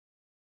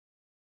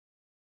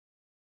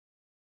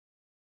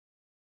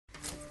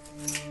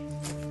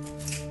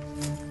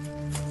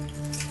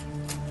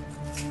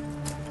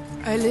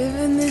I live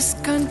in this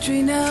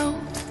country now,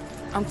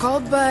 I'm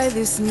called by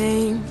this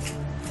name.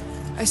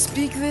 I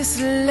speak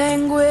this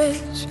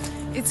language,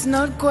 it's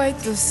not quite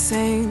the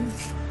same.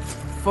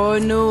 For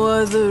no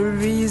other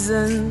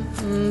reason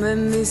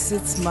than this,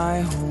 it's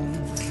my home.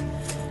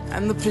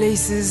 And the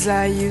places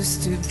I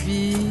used to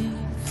be,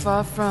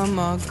 far from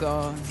are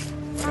gone.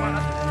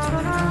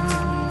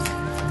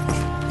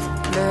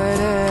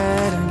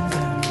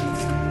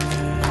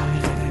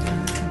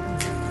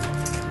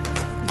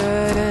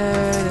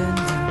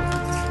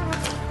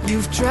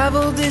 You've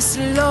traveled this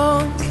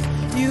long,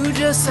 you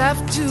just have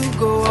to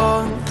go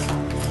on.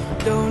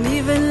 Don't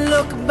even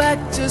look back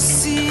to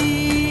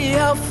see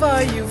how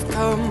far you've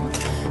come.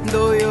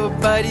 Though your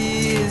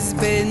body is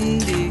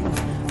bending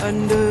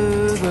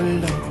under the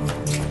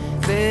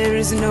load, there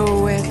is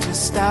nowhere to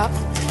stop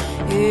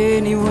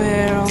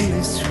anywhere on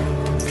this road.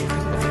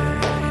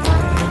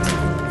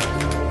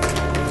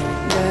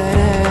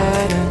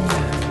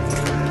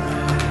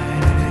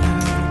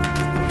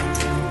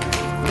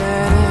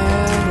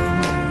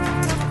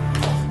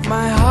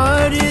 My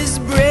heart is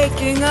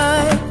breaking,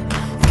 I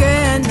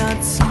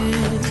cannot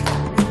sleep.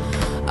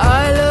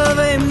 I love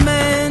a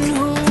man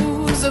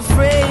who's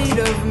afraid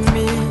of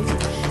me.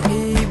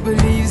 He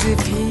believes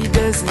if he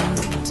doesn't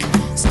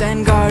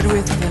stand guard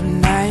with the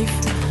knife,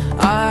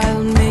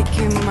 I'll make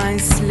him my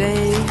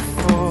slave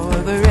for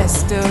the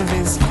rest of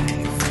his life.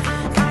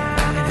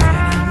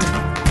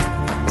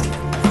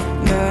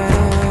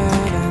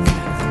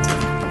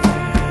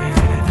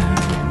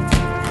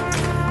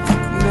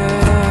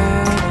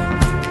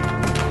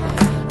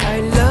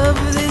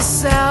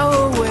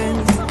 Hour when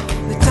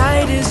the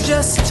tide is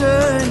just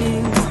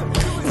turning,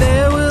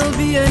 there will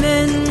be an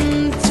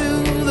end to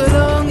the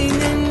longing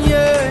and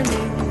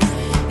yearning.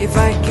 If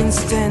I can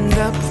stand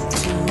up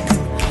to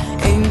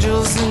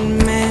angels and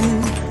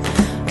men,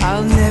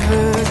 I'll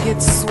never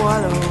get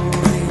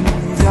swallowed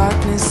in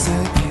darkness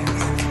again.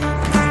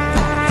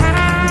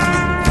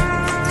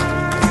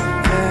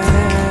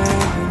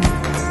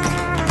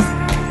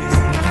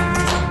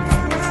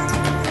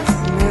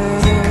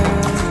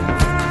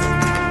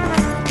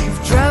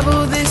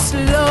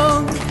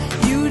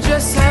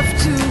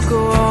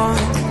 Go on.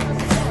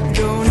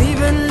 Don't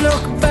even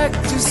look back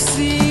to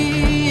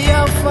see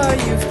how far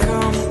you've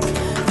come.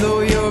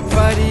 Though your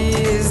body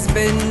is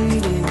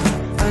bending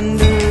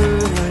under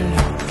the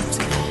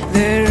load,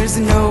 there is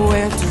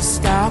nowhere to